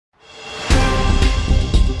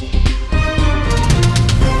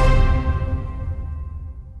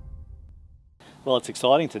Well, it's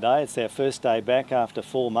exciting today. It's our first day back after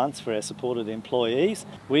 4 months for our supported employees.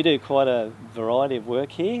 We do quite a variety of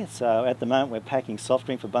work here. So at the moment we're packing soft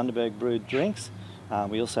drink for Bundaberg brewed drinks.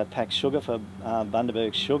 We also pack sugar for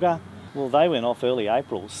Bundaberg sugar. Well, they went off early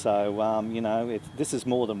April, so you know, this is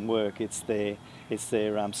more than work. It's their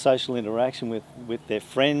social interaction with their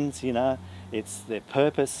friends. You know, it's their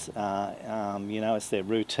purpose. You know, it's their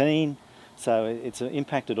routine. So it's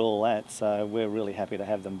impacted all that. So we're really happy to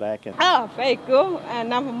have them back. Very good.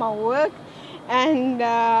 Enough of my work, and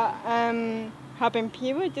helping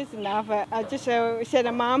people. Just enough. I just said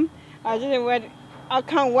to Mom, I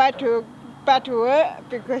can't wait to back to work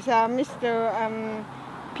because I miss the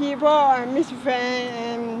people, I miss friends,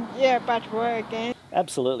 and yeah, back to work again.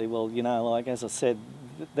 Absolutely. Well, you know, like as I said,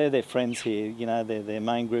 they're their friends here. You know, they're their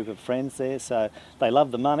main group of friends there. So they love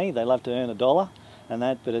the money. They love to earn $1 and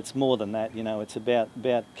that. But it's more than that. You know, it's about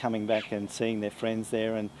coming back and seeing their friends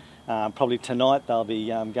there. And probably tonight they'll be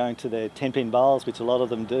going to their 10-pin bowls, which a lot of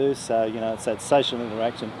them do. So you know, it's that social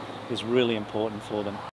interaction is really important for them.